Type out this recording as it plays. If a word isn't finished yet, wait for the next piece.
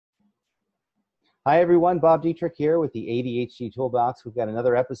Hi, everyone. Bob Dietrich here with the ADHD Toolbox. We've got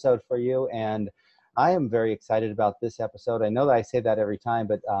another episode for you, and I am very excited about this episode. I know that I say that every time,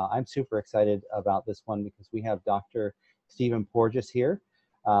 but I'm super excited about this one because we have Dr. Stephen Porges here.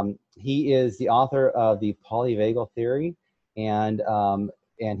 He is the author of the Polyvagal Theory, and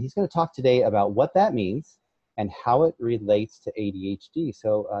he's going to talk today about what that means and how it relates to ADHD.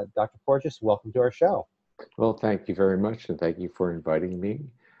 So, Dr. Porges, welcome to our show. Well, thank you very much, and thank you for inviting me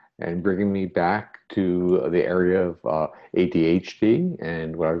and bringing me back to the area of ADHD.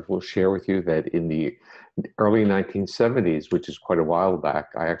 And what I will share with you that in the early 1970s, which is quite a while back,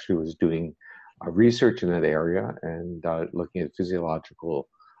 I actually was doing research in that area and looking at physiological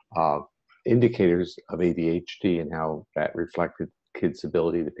indicators of ADHD and how that reflected kids'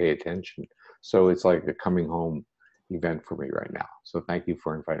 ability to pay attention. So it's like a coming home event for me right now. So thank you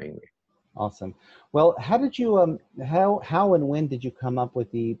for inviting me. Awesome. Well, how did you how and when did you come up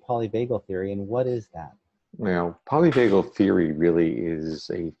with the polyvagal theory, and what is that? Now, polyvagal theory really is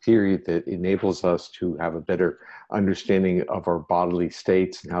a theory that enables us to have a better understanding of our bodily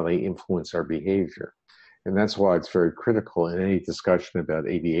states and how they influence our behavior. And that's why it's very critical in any discussion about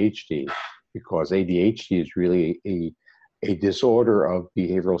ADHD, because ADHD is really a disorder of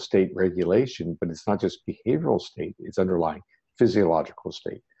behavioral state regulation, but it's not just behavioral state, it's underlying physiological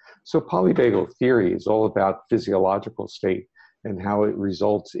state. So polyvagal theory is all about physiological state and how it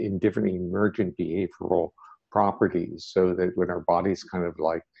results in different emergent behavioral properties, so that when our body's kind of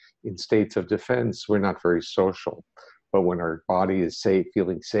like in states of defense, we're not very social. But when our body is safe,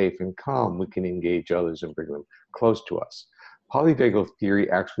 feeling safe and calm, we can engage others and bring them close to us. Polyvagal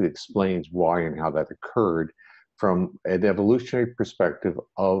theory actually explains why and how that occurred from an evolutionary perspective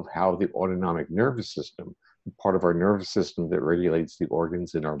of how the autonomic nervous system, part of our nervous system that regulates the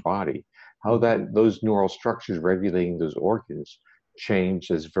organs in our body, how that those neural structures regulating those organs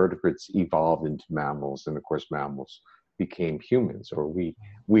changed as vertebrates evolved into mammals, and of course mammals became humans, or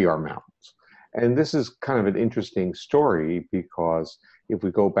we are mammals. And this is kind of an interesting story, because if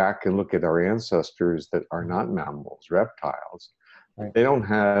we go back and look at our ancestors that are not mammals, reptiles, right, they don't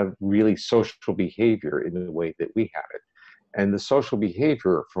have really social behavior in the way that we have it. And the social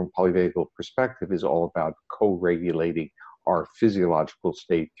behavior from polyvagal perspective is all about co-regulating our physiological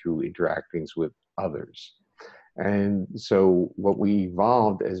state through interactions with others. And so what we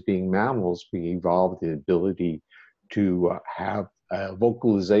evolved as being mammals, we evolved the ability to have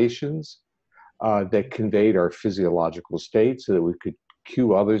vocalizations that conveyed our physiological state so that we could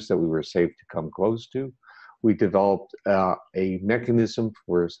cue others that we were safe to come close to. We developed a mechanism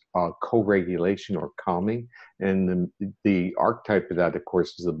for co-regulation or calming, and the archetype of that, of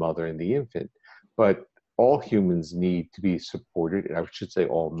course, is the mother and the infant. But all humans need to be supported, and I should say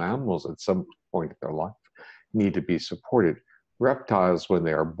all mammals at some point in their life need to be supported. Reptiles, when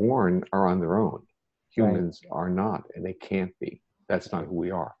they are born, are on their own. Humans are not, and they can't be. That's not who we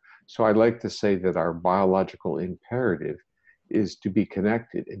are. So I'd like to say that our biological imperative is to be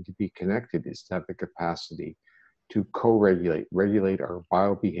connected, and to be connected is to have the capacity to regulate our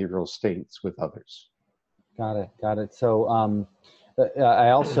biobehavioral states with others. Got it. So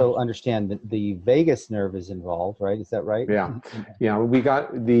I also understand that the vagus nerve is involved, right? Is that right? Yeah. We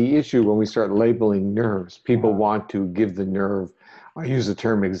got the issue when we start labeling nerves. People want to give the nerve, I use the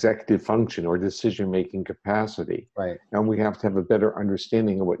term executive function or decision-making capacity. Right. And we have to have a better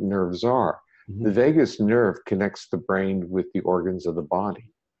understanding of what nerves are. Mm-hmm. The vagus nerve connects the brain with the organs of the body.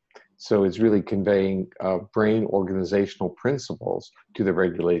 So it's really conveying brain organizational principles to the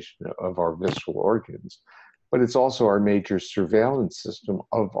regulation of our visceral organs. But it's also our major surveillance system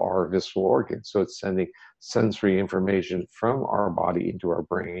of our visceral organs. So it's sending sensory information from our body into our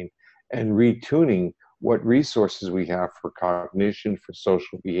brain and retuning what resources we have for cognition, for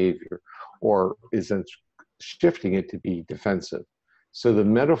social behavior, or is then shifting it to be defensive. So the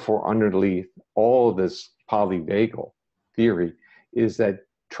metaphor underneath all of this polyvagal theory is that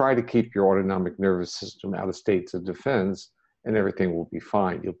try to keep your autonomic nervous system out of states of defense, and everything will be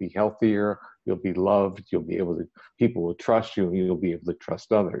fine. You'll be healthier, you'll be loved, people will trust you, and you'll be able to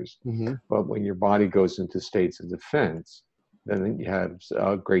trust others. Mm-hmm. But when your body goes into states of defense, then you have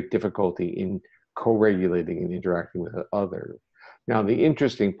great difficulty in co-regulating and interacting with others. Now, the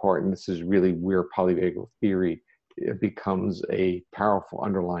interesting part, and this is really where polyvagal theory becomes a powerful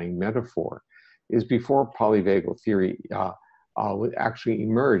underlying metaphor, is before polyvagal theory actually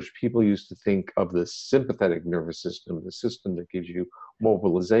emerged, people used to think of the sympathetic nervous system, the system that gives you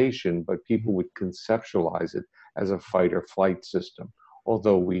mobilization, but people would conceptualize it as a fight or flight system.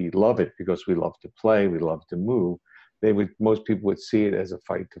 Although we love it because we love to play, we love to move, most people would see it as a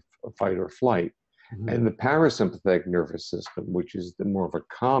fight or flight. Mhm. And the parasympathetic nervous system, which is the more of a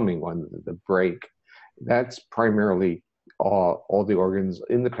calming one, the break, that's primarily all the organs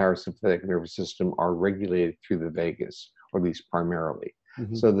in the parasympathetic nervous system are regulated through the vagus, or at least primarily.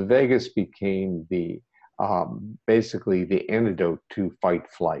 Mhm. So the vagus became the basically the antidote to fight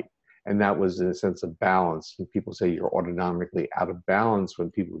flight. And that was in a sense of balance. And people say you're autonomically out of balance when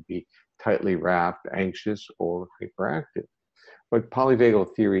people would be tightly wrapped, anxious, or hyperactive. But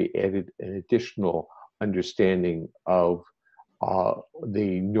polyvagal theory added an additional understanding of uh,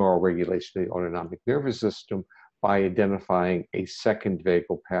 the neural regulation of the autonomic nervous system by identifying a second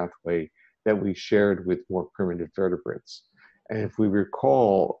vagal pathway that we shared with more primitive vertebrates. And if we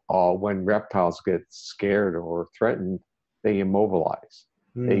recall, when reptiles get scared or threatened, they immobilize,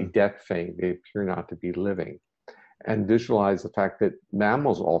 they Mm. death feign, they appear not to be living. And visualize the fact that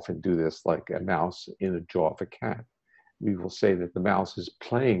mammals often do this, like a mouse in the jaw of a cat. We will say that the mouse is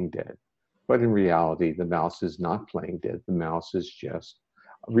playing dead. But in reality, the mouse is not playing dead. The mouse is just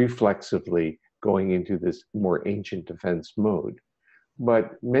reflexively going into this more ancient defense mode.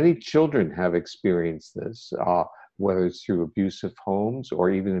 But many children have experienced this, whether it's through abusive homes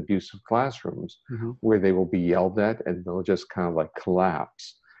or even abusive classrooms, Mhm. where they will be yelled at and they'll just kind of like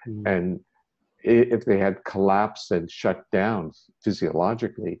collapse. Mhm. And if they had collapsed and shut down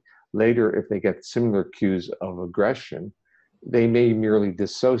physiologically, later, if they get similar cues of aggression, they may merely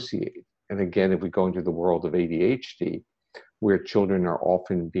dissociate. And again, if we go into the world of ADHD, where children are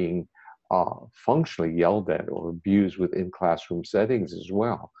often being functionally yelled at or abused within classroom settings as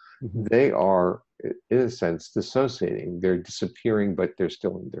well, Mhm. they are, in a sense, dissociating. They're disappearing, but they're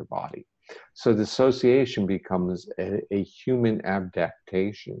still in their body. So dissociation becomes a human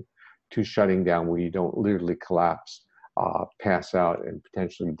adaptation to shutting down, where you don't literally collapse, pass out, and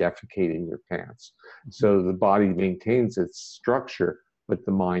potentially defecate in your pants. So the body maintains its structure, but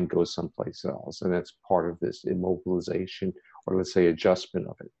the mind goes someplace else. And that's part of this immobilization, or let's say adjustment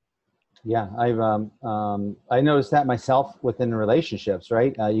of it. Yeah, I noticed that myself within relationships.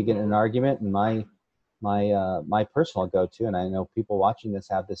 Right, you get in an argument, and my personal go-to, and I know people watching this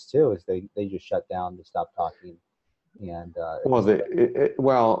have this too, is they just shut down, they stop talking, and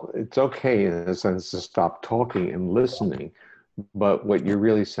Well, it's okay in a sense to stop talking and listening, but what you're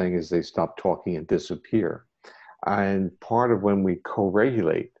really saying is they stop talking and disappear. And part of when we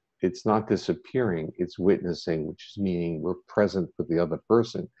co-regulate, it's not disappearing, it's witnessing, which is meaning we're present with the other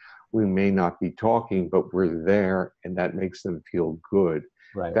person. We may not be talking, but we're there, and that makes them feel good.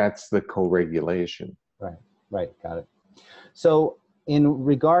 right, That's the co-regulation. right, right, got it. So, in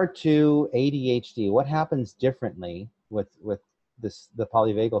regard to ADHD, what happens differently with the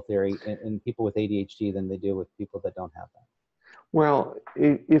polyvagal theory in people with ADHD than they do with people that don't have that? Well,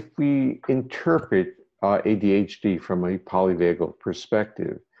 if we interpret ADHD from a polyvagal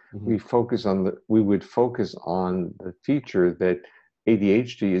perspective, Hmm. we would focus on the feature that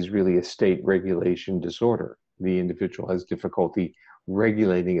ADHD is really a state regulation disorder. The individual has difficulty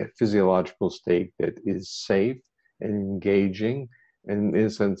regulating a physiological state that is safe and engaging and, in a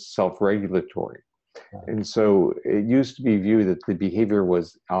sense, self-regulatory. And so it used to be viewed that the behavior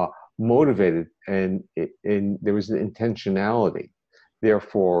was motivated, and there was an intentionality.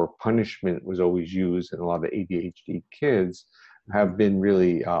 Therefore, punishment was always used, and a lot of ADHD kids have been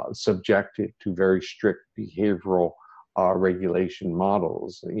really subjected to very strict behavioral regulation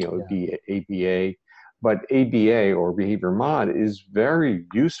models, Yeah. be it ABA. But ABA, or behavior mod, is very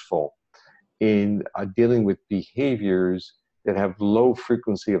useful in dealing with behaviors that have low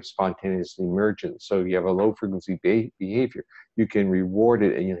frequency of spontaneous emergence. So you have a low frequency behavior, you can reward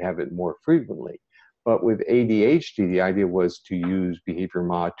it and you have it more frequently. But with ADHD, the idea was to use behavior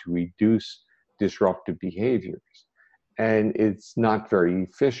mod to reduce disruptive behaviors. And it's not very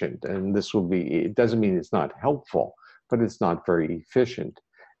efficient. And it doesn't mean it's not helpful, but it's not very efficient.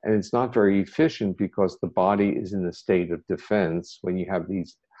 And it's not very efficient because the body is in a state of defense when you have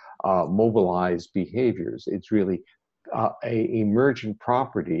these mobilized behaviors. It's really a emergent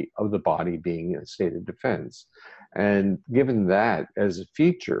property of the body being in a state of defense. And given that as a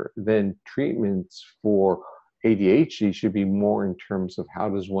feature, then treatments for ADHD should be more in terms of how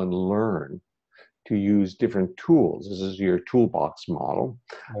does one learn to use different tools. This is your toolbox model.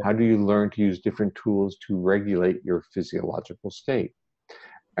 Right. How do you learn to use different tools to regulate your physiological state?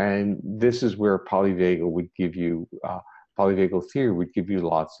 And this is where polyvagal theory would give you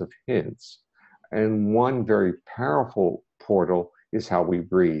lots of hints. And one very powerful portal is how we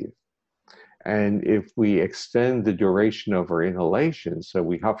breathe. And if we extend the duration of our inhalation, so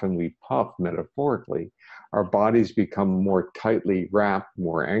we huff and we puff metaphorically, our bodies become more tightly wrapped,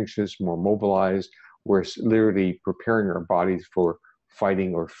 more anxious, more mobilized. We're literally preparing our bodies for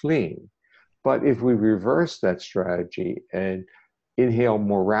fighting or fleeing. But if we reverse that strategy and inhale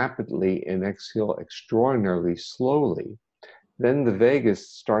more rapidly and exhale extraordinarily slowly, then the vagus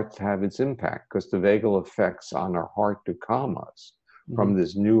starts to have its impact, because the vagal effects on our heart to calm us from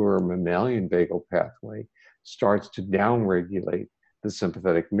this newer mammalian vagal pathway starts to downregulate the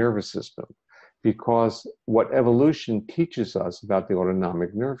sympathetic nervous system. Because what evolution teaches us about the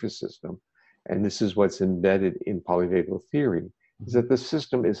autonomic nervous system, and this is what's embedded in polyvagal theory, is that the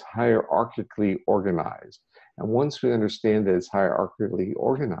system is hierarchically organized. And once we understand that it's hierarchically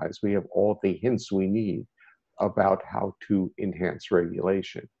organized, we have all the hints we need about how to enhance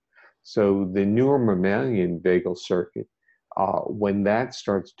regulation. So the newer mammalian vagal circuit, when that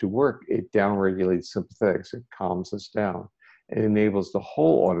starts to work, it downregulates sympathetics, it calms us down, and enables the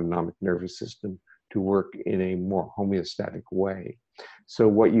whole autonomic nervous system to work in a more homeostatic way. So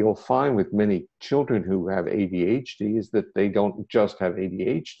what you'll find with many children who have ADHD is that they don't just have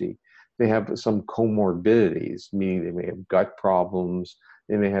ADHD, they have some comorbidities, meaning they may have gut problems,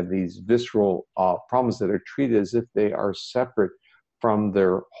 they may have these visceral problems that are treated as if they are separate from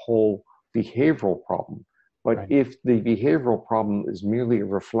their whole behavioral problem. But if the behavioral problem is merely a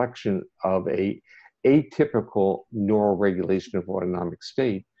reflection of a atypical neuroregulation of autonomic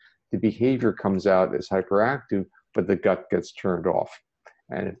state, the behavior comes out as hyperactive, but the gut gets turned off.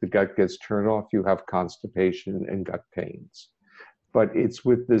 And if the gut gets turned off, you have constipation and gut pains. But it's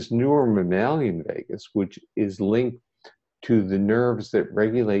with this newer mammalian vagus, which is linked to the nerves that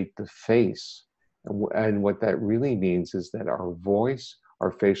regulate the face. And what that really means is that our voice,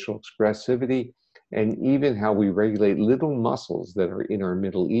 our facial expressivity, and even how we regulate little muscles that are in our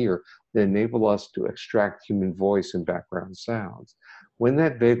middle ear that enable us to extract human voice and background sounds. When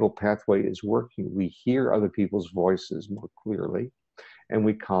that vagal pathway is working, we hear other people's voices more clearly, and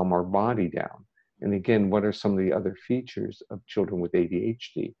we calm our body down. And again, what are some of the other features of children with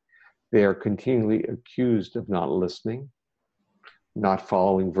ADHD? They are continually accused of not listening, not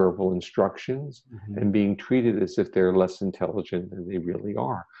following verbal instructions, and being treated as if they're less intelligent than they really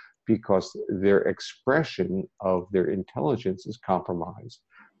are, because their expression of their intelligence is compromised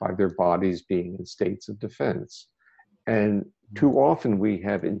by their bodies being in states of defense. And too often we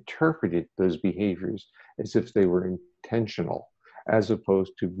have interpreted those behaviors as if they were intentional, as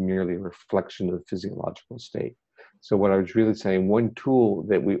opposed to merely a reflection of the physiological state. So what I was really saying, one tool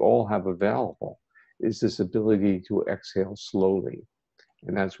that we all have available is this ability to exhale slowly.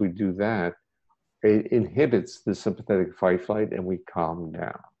 And as we do that, it inhibits the sympathetic fight flight and we calm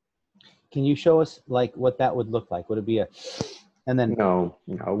down. Can you show us like what that would look like? Would it be a, and then? No,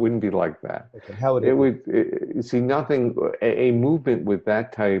 it wouldn't be like that. Okay, how would you see, nothing, a movement with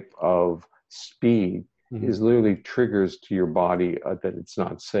that type of speed is literally triggers to your body that it's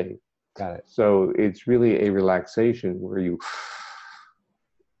not safe. Got it. So it's really a relaxation where you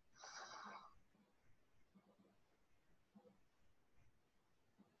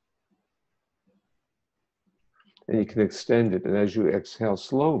and you can extend it, and as you exhale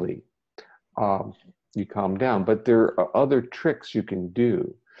slowly, you calm down. But there are other tricks you can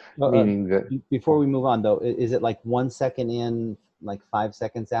do, meaning that... Before we move on, though, is it like 1 second in, like 5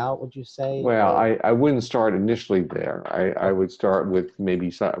 seconds out, would you say? Well, I wouldn't start initially there. I would start with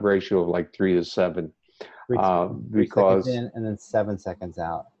maybe a ratio of like 3 to 7. 3 because seconds in and then 7 seconds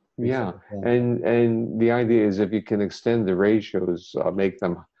out. Yeah, and the idea is if you can extend the ratios, make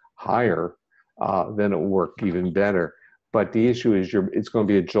them higher, then it'll work even better. But the issue is it's going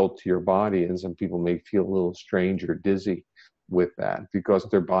to be a jolt to your body, and some people may feel a little strange or dizzy with that because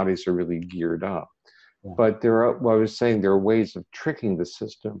their bodies are really geared up. Yeah. But what I was saying, there are ways of tricking the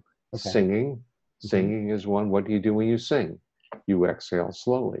system. Okay. Singing is one. What do you do when you sing? You exhale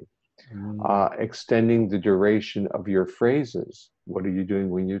slowly. Extending the duration of your phrases. What are you doing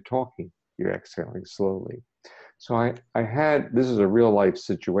when you're talking? You're exhaling slowly. So this is a real life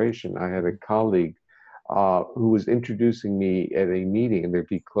situation. I had a colleague who was introducing me at a meeting, and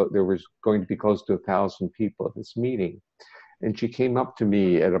there was going to be close to 1,000 people at this meeting. And she came up to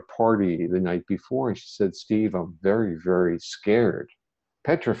me at a party the night before, and she said, "Steve, I'm very, very scared,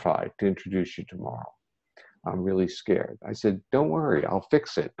 petrified to introduce you tomorrow. I'm really scared." I said, "Don't worry, I'll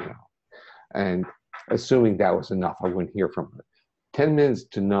fix it." And assuming that was enough, I wouldn't hear from her. 10 minutes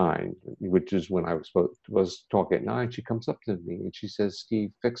to 9, which is when I was supposed to talk at 9, she comes up to me and she says,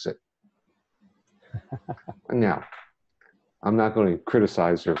 "Steve, fix it." Now, I'm not going to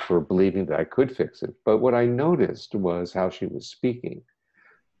criticize her for believing that I could fix it, but what I noticed was how she was speaking.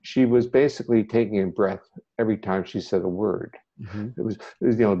 She was basically taking a breath every time she said a word. It was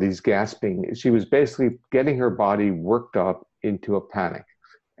these gasping. She was basically getting her body worked up into a panic.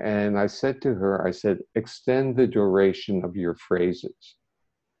 And I said to her, extend the duration of your phrases.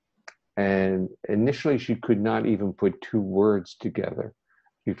 And initially, she could not even put two words together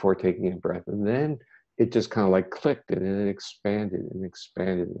before taking a breath. And then it just kind of like clicked, and then it expanded and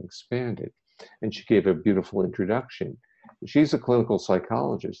expanded and expanded. And she gave a beautiful introduction. She's a clinical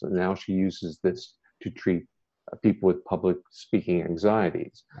psychologist, and now she uses this to treat people with public speaking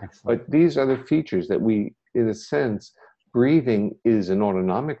anxieties. Excellent. But these are the features that we, in a sense, breathing is an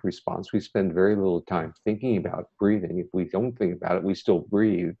autonomic response. We spend very little time thinking about breathing. If we don't think about it, we still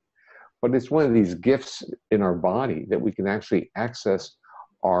breathe. But it's one of these gifts in our body that we can actually access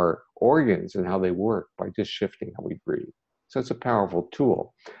our organs and how they work by just shifting how we breathe. So it's a powerful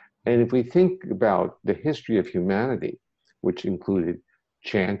tool. And if we think about the history of humanity, which included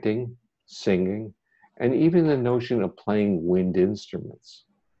chanting, singing, and even the notion of playing wind instruments.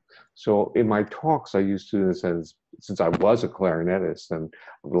 So in my talks, I used to, in a sense, since I was a clarinetist and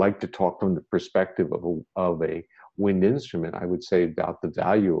I would like to talk from the perspective of a wind instrument, I would say about the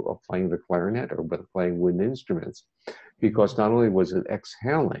value of playing the clarinet or playing wind instruments, because not only was it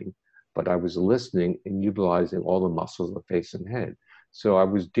exhaling, but I was listening and utilizing all the muscles of the face and head. So I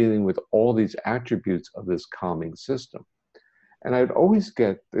was dealing with all these attributes of this calming system. And I'd always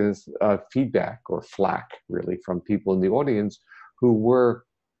get this feedback or flack, really, from people in the audience who were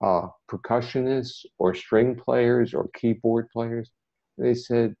percussionists or string players or keyboard players. And they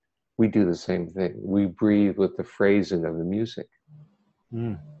said, we do the same thing. We breathe with the phrasing of the music.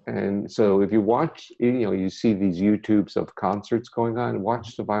 Mm. And so if you watch, you see these YouTubes of concerts going on,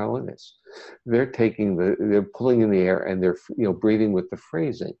 watch the violinists. They're pulling in the air and they're, breathing with the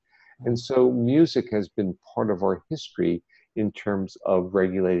phrasing. And so music has been part of our history in terms of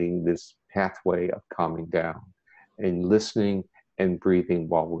regulating this pathway of calming down and listening and breathing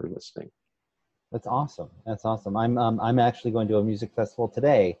while we're listening. That's awesome. That's awesome. I'm actually going to a music festival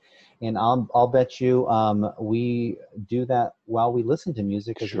today, and I'll bet you we do that while we listen to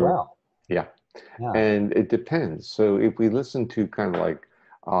music as well. Yeah. And it depends. So if we listen to kind of like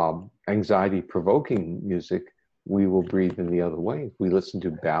anxiety-provoking music, we will breathe in the other way. If we listen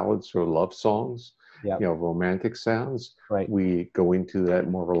to ballads or love songs, romantic sounds, we go into that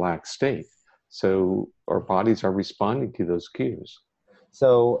more relaxed state. So our bodies are responding to those cues.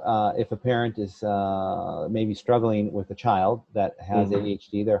 So if a parent is maybe struggling with a child that has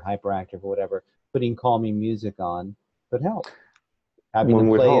ADHD, they're hyperactive or whatever, putting calming music on could help. Having them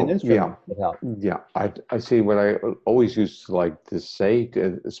play an instrument would help. Yeah, I see what I always used to like to say,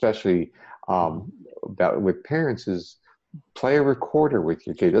 especially with parents, is play a recorder with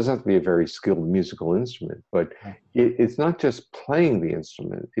your kid. It doesn't have to be a very skilled musical instrument, but it's not just playing the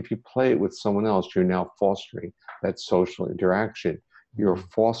instrument. If you play it with someone else, you're now fostering that social interaction. You're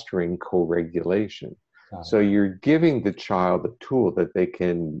fostering co-regulation. So you're giving the child a tool that they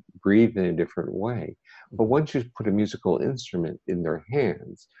can breathe in a different way. But once you put a musical instrument in their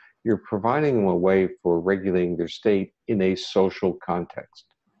hands, you're providing them a way for regulating their state in a social context.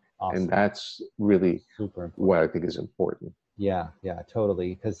 Awesome. And that's really what I think is important. Yeah,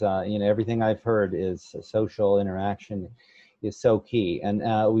 totally. Because everything I've heard is social interaction is so key. And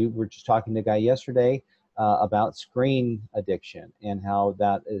we were just talking to a guy yesterday about screen addiction and how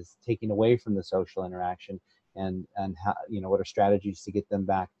that is taking away from the social interaction, and how, what are strategies to get them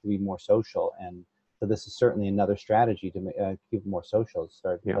back to be more social. And so this is certainly another strategy to keep more social.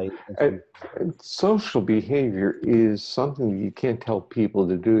 And social behavior is something you can't tell people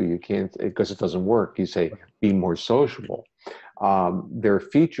to do. You can't, because it doesn't work. You say, be more sociable. There are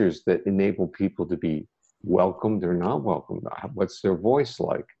features that enable people to be welcomed or not welcomed. What's their voice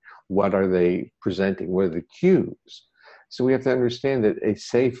like? What are they presenting? What are the cues? So we have to understand that a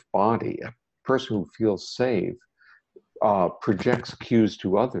safe body, a person who feels safe, projects cues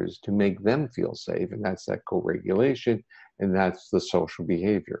to others to make them feel safe, and that's that co-regulation, and that's the social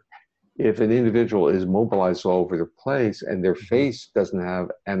behavior. If an individual is mobilized all over the place and their face doesn't have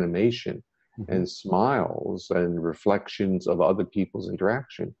animation and smiles and reflections of other people's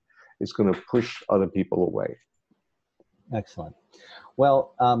interaction, it's going to push other people away. Excellent.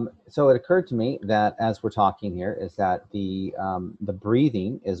 Well, so it occurred to me that as we're talking here is that the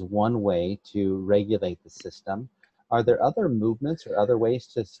breathing is one way to regulate the system. Are there other movements or other ways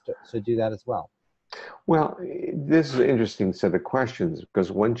to do that as well? Well, this is an interesting set of questions,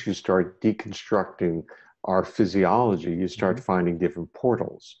 because once you start deconstructing our physiology, you start finding different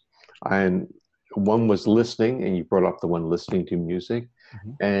portals. And one was listening, and you brought up the one listening to music.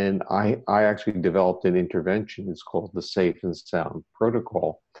 And I actually developed an intervention. It's called the Safe and Sound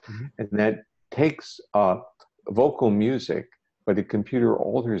Protocol. And that takes vocal music, but the computer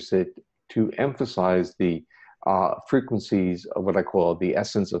alters it to emphasize the frequencies of what I call the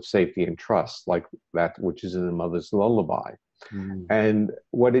essence of safety and trust, like that which is in the mother's lullaby. Mm. And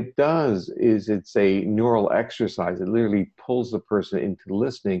what it does is it's a neural exercise. It literally pulls the person into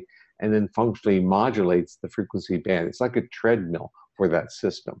listening and then functionally modulates the frequency band. It's like a treadmill for that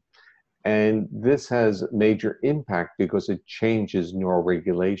system. And this has major impact because it changes neural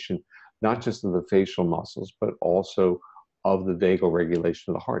regulation, not just of the facial muscles, but also of the vagal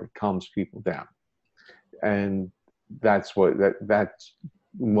regulation of the heart. It calms people down. And that's that's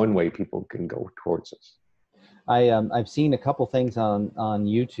one way people can go towards this. I've seen a couple things on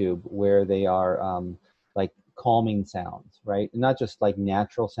YouTube where they are like calming sounds, right? Not just like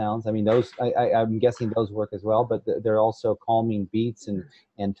natural sounds. I mean, those I'm guessing those work as well, but they're also calming beats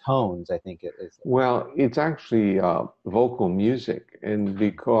and tones. I think it is. Well, it's actually vocal music, and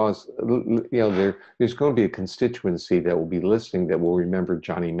because there's going to be a constituency that will be listening that will remember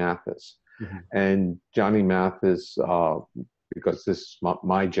Johnny Mathis, Mm-hmm. and Johnny Mathis, because this is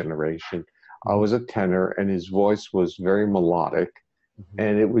my generation, was a tenor, and his voice was very melodic. Mm-hmm.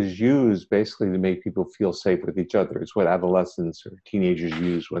 And it was used basically to make people feel safe with each other. It's what adolescents or teenagers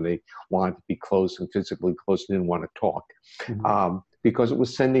use when they want to be close and physically close and didn't want to talk. Mm-hmm. Because it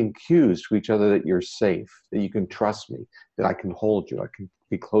was sending cues to each other that you're safe, that you can trust me, that I can hold you, I can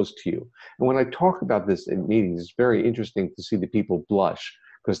be close to you. And when I talk about this in meetings, it's very interesting to see the people blush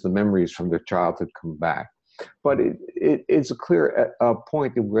because the memories from their childhood come back. But it's a clear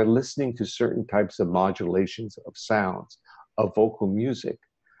point that we're listening to certain types of modulations of sounds, of vocal music,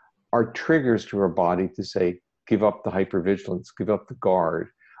 are triggers to our body to say, give up the hypervigilance, give up the guard.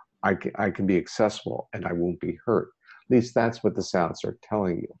 I can be accessible and I won't be hurt. At least that's what the sounds are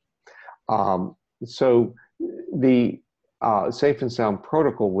telling you. So the Safe and Sound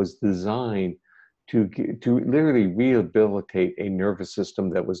protocol was designed to literally rehabilitate a nervous system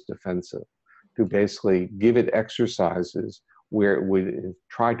that was defensive, to basically give it exercises where it would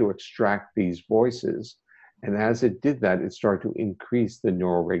try to extract these voices. And as it did that, it started to increase the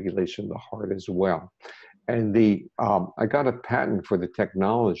neural regulation of the heart as well. And I got a patent for the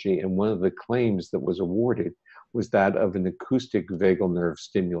technology, and one of the claims that was awarded was that of an acoustic vagal nerve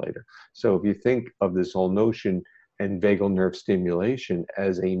stimulator. So if you think of this whole notion and vagal nerve stimulation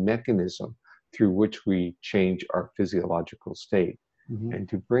as a mechanism through which we change our physiological state. Mm-hmm. And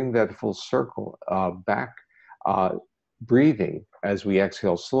to bring that full circle back, breathing as we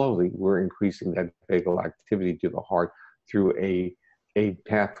exhale slowly, we're increasing that vagal activity to the heart through a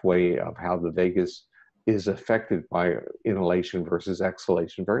pathway of how the vagus is affected by inhalation versus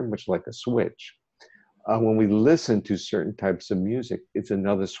exhalation, very much like a switch. When we listen to certain types of music, it's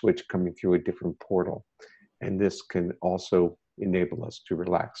another switch coming through a different portal. And this can also enable us to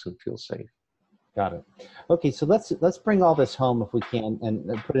relax and feel safe. Got it. Okay, so let's bring all this home if we can, and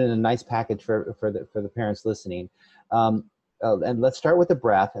put it in a nice package for the parents listening. And let's start with the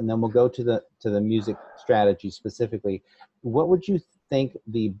breath, and then we'll go to the music strategy specifically. What would you think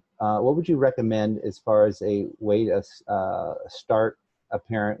what would you recommend as far as a way to start a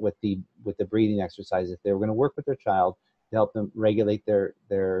parent with the breathing exercise if they were going to work with their child to help them regulate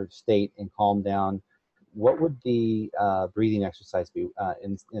their state and calm down? What would the breathing exercise be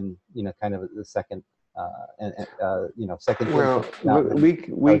in kind of the second second? Well,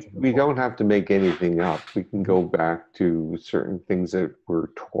 we don't have to make anything up. We can go back to certain things that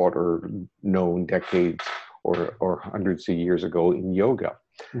were taught or known decades or hundreds of years ago in yoga.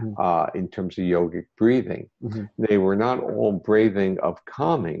 Mm-hmm. In terms of yogic breathing, mm-hmm. They were not all breathing of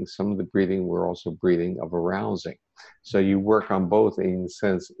calming. Some of the breathing were also breathing of arousing. So you work on both in the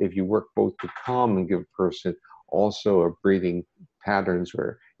sense, if you work both to calm and give a person also a breathing patterns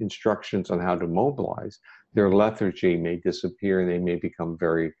or instructions on how to mobilize, their lethargy may disappear and they may become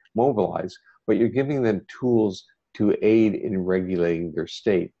very mobilized, but you're giving them tools to aid in regulating their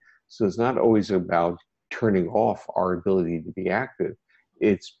state. So it's not always about turning off our ability to be active.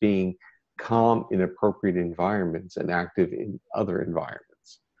 It's being calm in appropriate environments and active in other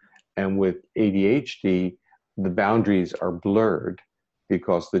environments. And with ADHD, the boundaries are blurred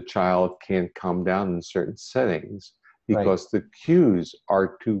because the child can't calm down in certain settings because right. The cues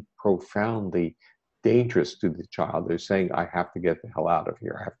are too profoundly dangerous to the child. They're saying, I have to get the hell out of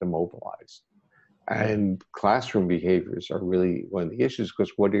here. I have to mobilize. And classroom behaviors are really one of the issues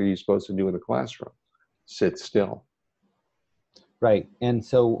because what are you supposed to do in the classroom? Sit still. Right. And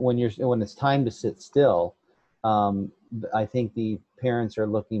so when it's time to sit still, I think the parents are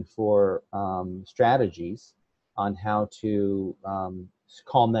looking for strategies on how to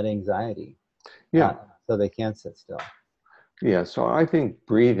calm that anxiety. Yeah. So they can sit still. Yeah. So I think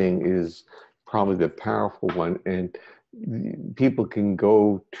breathing is probably the powerful one, and people can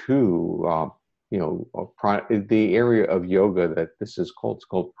go to the area of yoga that this is called, it's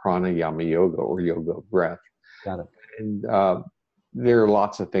called pranayama yoga, or yoga of breath. Got it. And there are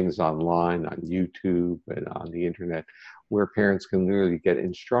lots of things online, on YouTube and on the internet, where parents can literally get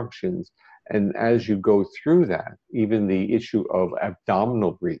instructions. And as you go through that, even the issue of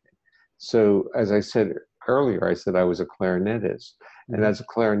abdominal breathing. So as I said earlier, I said I was a clarinetist. And as a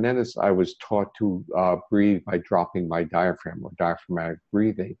clarinetist, I was taught to breathe by dropping my diaphragm, or diaphragmatic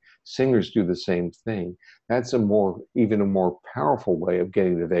breathing. Singers do the same thing. That's even a more powerful way of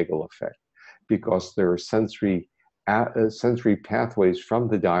getting the vagal effect, because there are sensory pathways from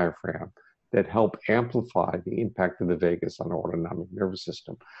the diaphragm that help amplify the impact of the vagus on the autonomic nervous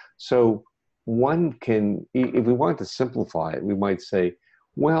system. So one can, if we want to simplify it, we might say,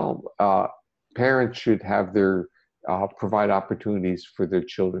 well, parents should have provide opportunities for their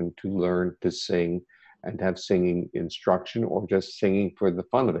children to learn to sing and have singing instruction, or just singing for the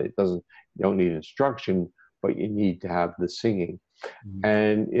fun of it. You don't need instruction, but you need to have the singing.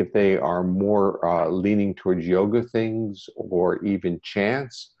 And if they are more leaning towards yoga things, or even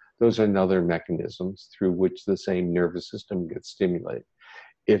chants, those are another mechanisms through which the same nervous system gets stimulated.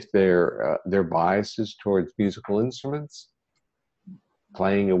 If their bias is towards musical instruments,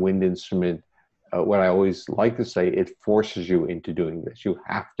 playing a wind instrument, what I always like to say, it forces you into doing this. You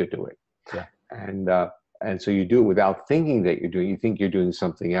have to do it. Yeah. And so you do it without thinking that you think you're doing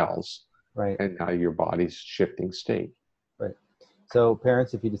something else. Right. And now your body's shifting state. Right. So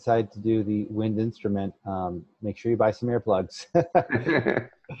parents, if you decide to do the wind instrument, make sure you buy some earplugs.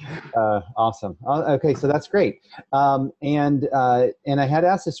 Awesome. Okay, so that's great. And I had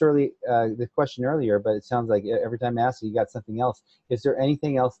asked this the question earlier, but it sounds like every time I ask you got something else. Is there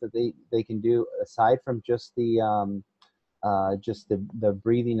anything else that they can do aside from just the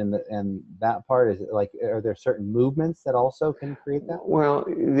breathing and that part? Is it like, are there certain movements that also can create that? Well,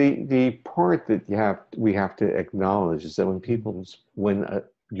 the part that we have to acknowledge is that when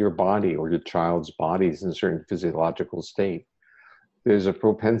your body or your child's body is in a certain physiological state, there's a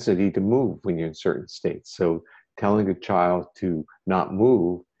propensity to move when you're in certain states. So telling a child to not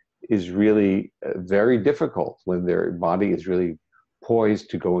move is really very difficult when their body is really poised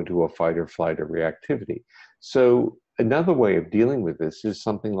to go into a fight or flight or reactivity. So another way of dealing with this is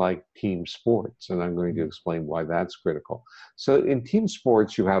something like team sports, and I'm going to explain why that's critical. So in team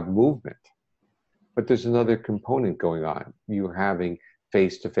sports, you have movement, but there's another component going on. You're having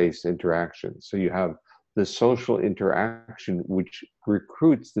face-to-face interaction. So you have the social interaction, which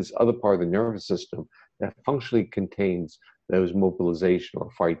recruits this other part of the nervous system that functionally contains those mobilization or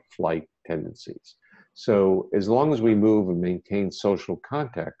fight-flight tendencies. So as long as we move and maintain social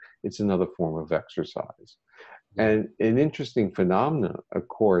contact, it's another form of exercise. And an interesting phenomenon, of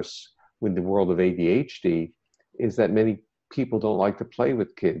course, with the world of ADHD, is that many people don't like to play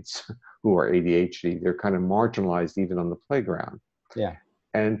with kids who are ADHD. They're kind of marginalized even on the playground. Yeah.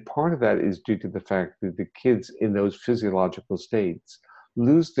 And part of that is due to the fact that the kids in those physiological states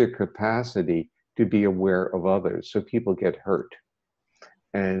lose their capacity to be aware of others. So people get hurt.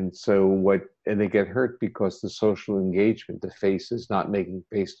 And they get hurt because the social engagement, the face is not making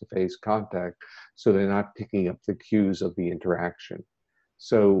face-to-face contact, so they're not picking up the cues of the interaction.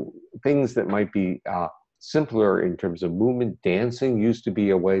 So things that might be simpler in terms of movement, dancing used to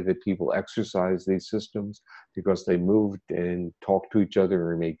be a way that people exercise these systems because they moved and talked to each other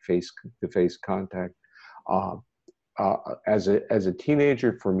or made face-to-face contact. As a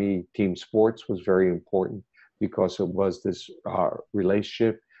teenager, for me, team sports was very important, because it was this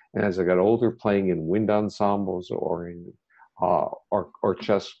relationship. And as I got older, playing in wind ensembles or in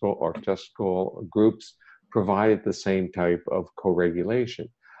orchestral groups provided the same type of co-regulation.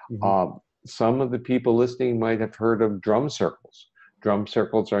 Some of the people listening might have heard of drum circles. Drum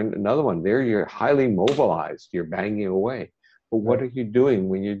circles are another one. There you're highly mobilized, you're banging away. But what are you doing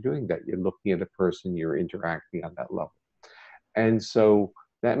when you're doing that? You're looking at a person, you're interacting on that level. And so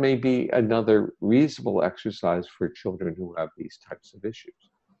that may be another reasonable exercise for children who have these types of issues.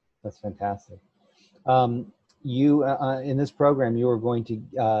 That's fantastic. You in this program, you are going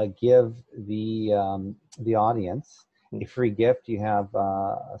to give the audience a free gift. You have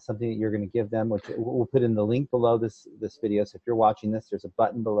something that you're going to give them, which we'll put in the link below this video. So if you're watching this, there's a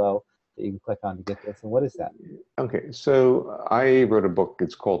button below that you can click on to get this. And what is that? Okay, so I wrote a book.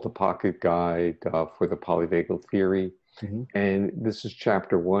 It's called The Pocket Guide for the Polyvagal Theory. And this is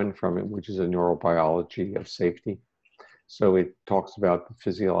chapter 1 from it, which is a neurobiology of safety. So it talks about the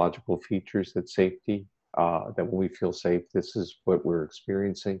physiological features that when we feel safe, this is what we're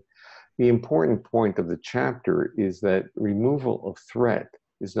experiencing. The important point of the chapter is that removal of threat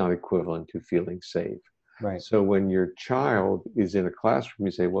is not equivalent to feeling safe. Right. So when your child is in a classroom,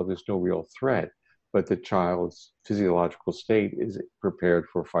 you say, well, there's no real threat. but the child's physiological state is prepared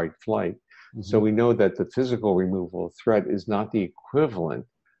for fight flight. Mm-hmm. So we know that the physical removal of threat is not the equivalent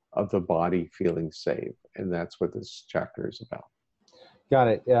of the body feeling safe. And that's what this chapter is about. Got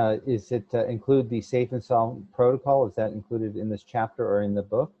it. Is it include the safe and sound protocol? Is that included in this chapter or in the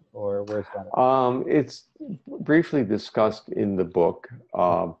book, or where's that? It's briefly discussed in the book,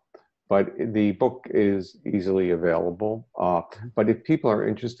 but the book is easily available. But if people are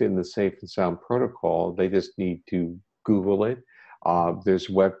interested in the safe and sound protocol, they just need to Google it. There's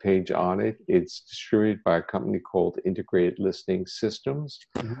a web page on it. It's distributed by a company called Integrated Listening Systems.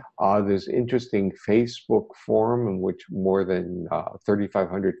 Mm-hmm. There's interesting Facebook forum in which more than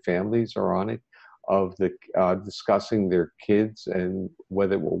 3,500 families are on it, of the discussing their kids and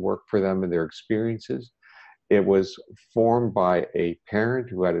whether it will work for them and their experiences. It was formed by a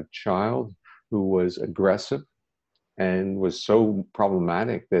parent who had a child who was aggressive and was so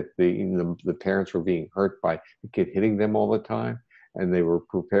problematic that the parents were being hurt by the kid hitting them all the time, and they were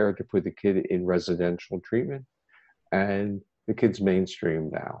prepared to put the kid in residential treatment, and the kid's mainstream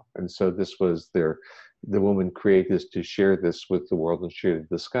now. And so this was the woman created this to share this with the world and share the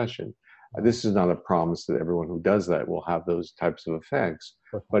discussion. This is not a promise that everyone who does that will have those types of effects,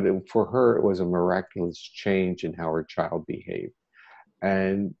 but for her, it was a miraculous change in how her child behaved.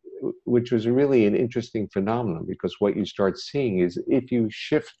 And which was really an interesting phenomenon, because what you start seeing is if you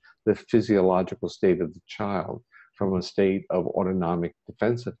shift the physiological state of the child from a state of autonomic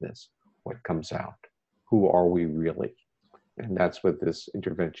defensiveness, what comes out? Who are we really? And that's what this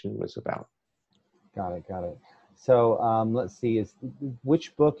intervention was about. Got it. Got it. So let's see,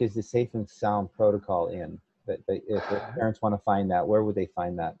 which book is the Safe and Sound Protocol in? If the parents want to find that, where would they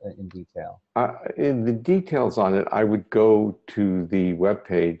find that in detail? In the details on it, I would go to the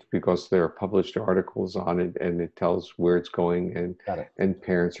webpage, because there are published articles on it, and it tells where it's going, and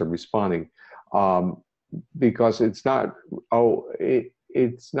parents are responding. Because it's not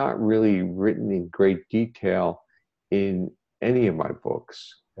really written in great detail in any of my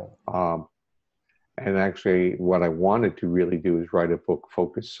books. And actually, what I wanted to really do is write a book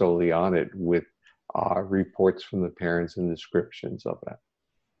focused solely on it, with reports from the parents and descriptions of that.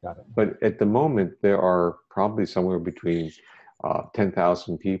 Got it. But at the moment, there are probably somewhere between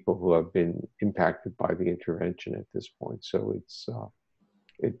 10,000 people who have been impacted by the intervention at this point. So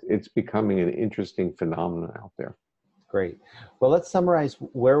it's becoming an interesting phenomenon out there. Great. Well, let's summarize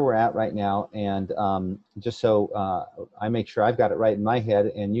where we're at right now, and just so I make sure I've got it right in my head,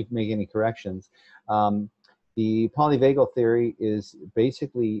 and you can make any corrections. The polyvagal theory is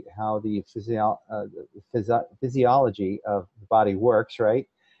basically how the physiology of the body works, right?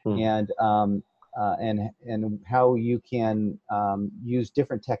 Mm. And how you can use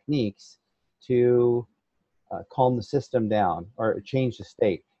different techniques to calm the system down or change the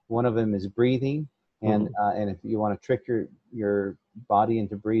state. One of them is breathing, and if you want to trick your body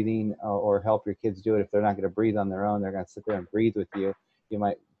into breathing, or help your kids do it, if they're not going to breathe on their own, they're going to sit there and breathe with you. You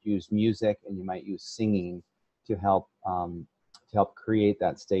might use music, and you might use singing to help create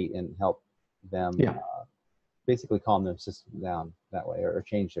that state and help them basically calm their system down that way, or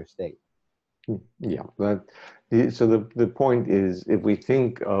change their state. Yeah. So the point is, if we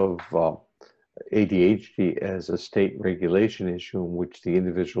think of ADHD as a state regulation issue in which the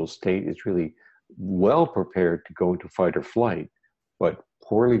individual state is really well prepared to go into fight or flight, but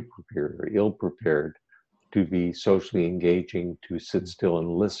poorly prepared or ill prepared to be socially engaging, to sit still and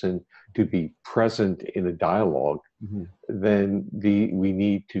listen, to be present in a dialogue, then we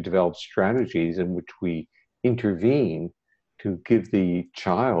need to develop strategies in which we intervene to give the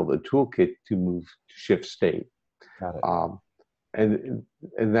child a toolkit to shift state. Got it.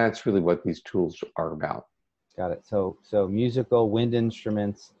 And that's really what these tools are about. Got it. So musical, wind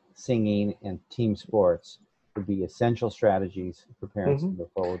instruments, singing, and team sports would be essential strategies for parents to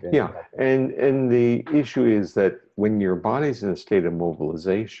move forward. Yeah, and the issue is that when your body's in a state of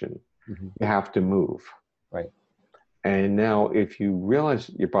mobilization, you have to move. Right. And now if you realize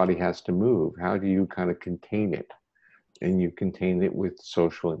your body has to move, how do you kind of contain it? And you contain it with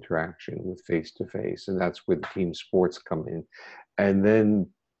social interaction, with face-to-face, and that's where the team sports come in. And then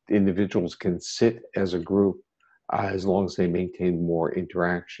individuals can sit as a group as long as they maintain more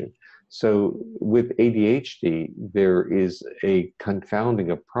interaction. So with ADHD, there is a confounding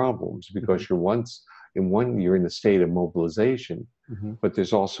of problems, because you're in a state of mobilization, but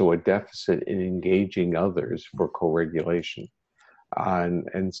there's also a deficit in engaging others for co-regulation.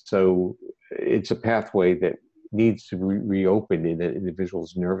 And so it's a pathway that needs to be reopened in an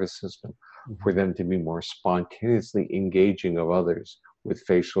individual's nervous system for them to be more spontaneously engaging of others with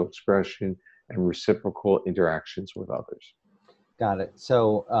facial expression and reciprocal interactions with others. Got it.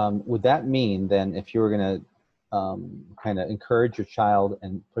 So would that mean then if you were going to kind of encourage your child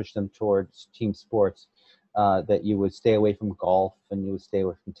and push them towards team sports, that you would stay away from golf and you would stay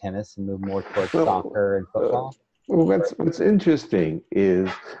away from tennis and move more towards soccer and football? Well, what's interesting is,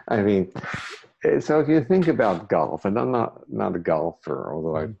 I mean, so if you think about golf, and I'm not a golfer,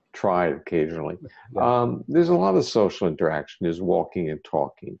 although I've tried occasionally, there's a lot of social interaction. There's walking and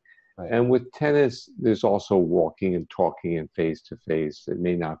talking. Right. And with tennis, there's also walking and talking and face to face. It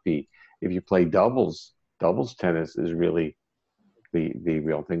may not be, if you play doubles tennis is really the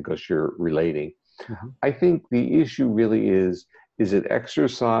real thing because you're relating. I think the issue really is it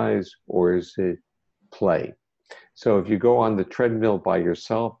exercise or is it play? So if you go on the treadmill by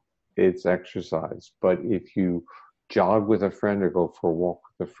yourself, it's exercise. But if you jog with a friend or go for a walk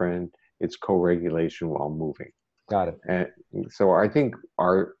with a friend, it's co-regulation while moving. Got it. And so I think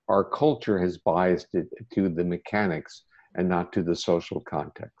our culture has biased it to the mechanics and not to the social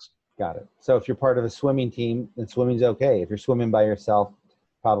context. Got it. So if you're part of a swimming team, then swimming's okay. If you're swimming by yourself,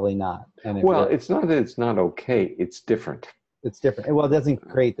 probably not. And well, it's not that it's not okay. It's different. It's different. Well,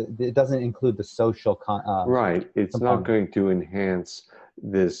 it doesn't include the social right. It's component. Not going to enhance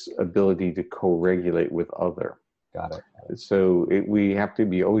this ability to co-regulate with other. Got it. So we have to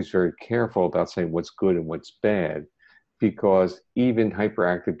be always very careful about saying what's good and what's bad, because even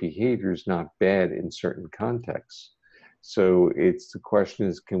hyperactive behavior is not bad in certain contexts. So the question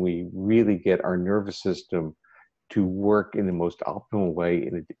is, can we really get our nervous system to work in the most optimal way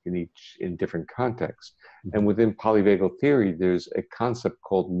in different contexts? And within polyvagal theory, there's a concept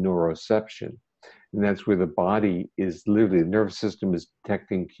called neuroception. And that's where the body is literally, the nervous system is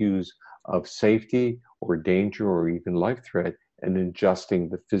detecting cues of safety or danger or even life threat and adjusting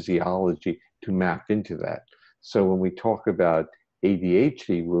the physiology to map into that. So when we talk about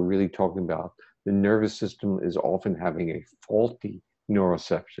ADHD, we're really talking about the nervous system is often having a faulty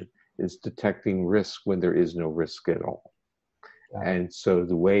neuroception. It's detecting risk when there is no risk at all. And so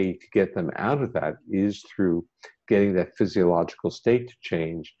the way to get them out of that is through getting that physiological state to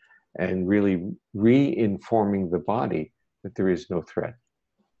change and really re-informing the body that there is no threat.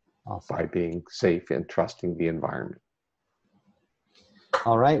 Awesome. By being safe and trusting the environment.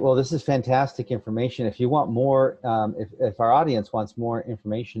 All right. Well, this is fantastic information. If you want more, if our audience wants more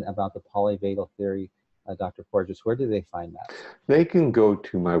information about the polyvagal theory, Dr. Porges, where do they find that? They can go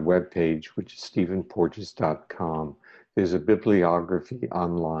to my webpage, which is stephenporges.com. There's a bibliography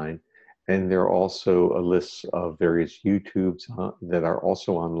online, and there are also a list of various YouTubes that are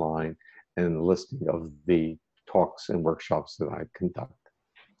also online, and a listing of the talks and workshops that I conduct.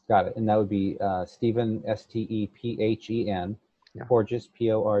 Got it. And that would be Stephen, Stephen, Porges,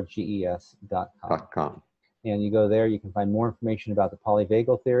 Porges.com. And you go there, you can find more information about the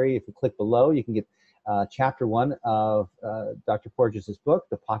polyvagal theory. If you click below, you can get chapter 1 of Dr. Porges' book,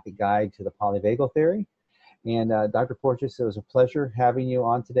 The Pocket Guide to the Polyvagal Theory. And Dr. Porges, it was a pleasure having you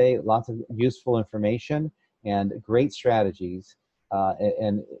on today. Lots of useful information and great strategies.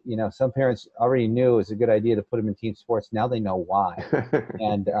 And you know, some parents already knew it was a good idea to put them in team sports. Now they know why,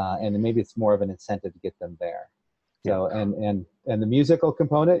 and maybe it's more of an incentive to get them there. So and the musical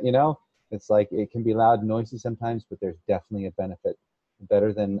component, you know, it's like it can be loud and noisy sometimes, but there's definitely a benefit,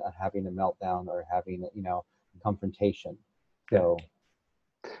 better than having a meltdown or having confrontation. So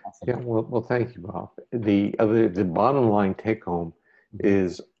awesome. Well, thank you, Bob. The bottom line take home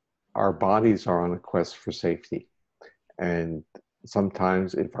is our bodies are on a quest for safety, and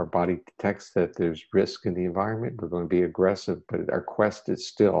sometimes if our body detects that there's risk in the environment, we're going to be aggressive, but our quest is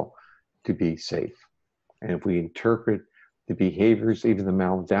still to be safe. And if we interpret the behaviors, even the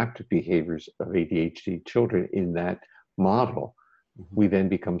maladaptive behaviors of ADHD children in that model, we then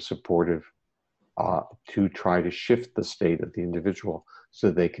become supportive to try to shift the state of the individual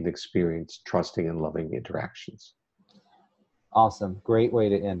so they can experience trusting and loving interactions. Awesome. Great way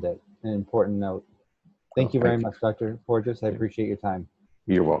to end it. An important note. Thank you very much, Dr. Porges. I appreciate your time.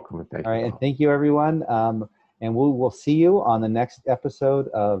 You're welcome. And thank you. All right. And thank you, everyone. And we'll see you on the next episode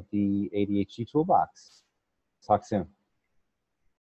of the ADHD Toolbox. Talk soon.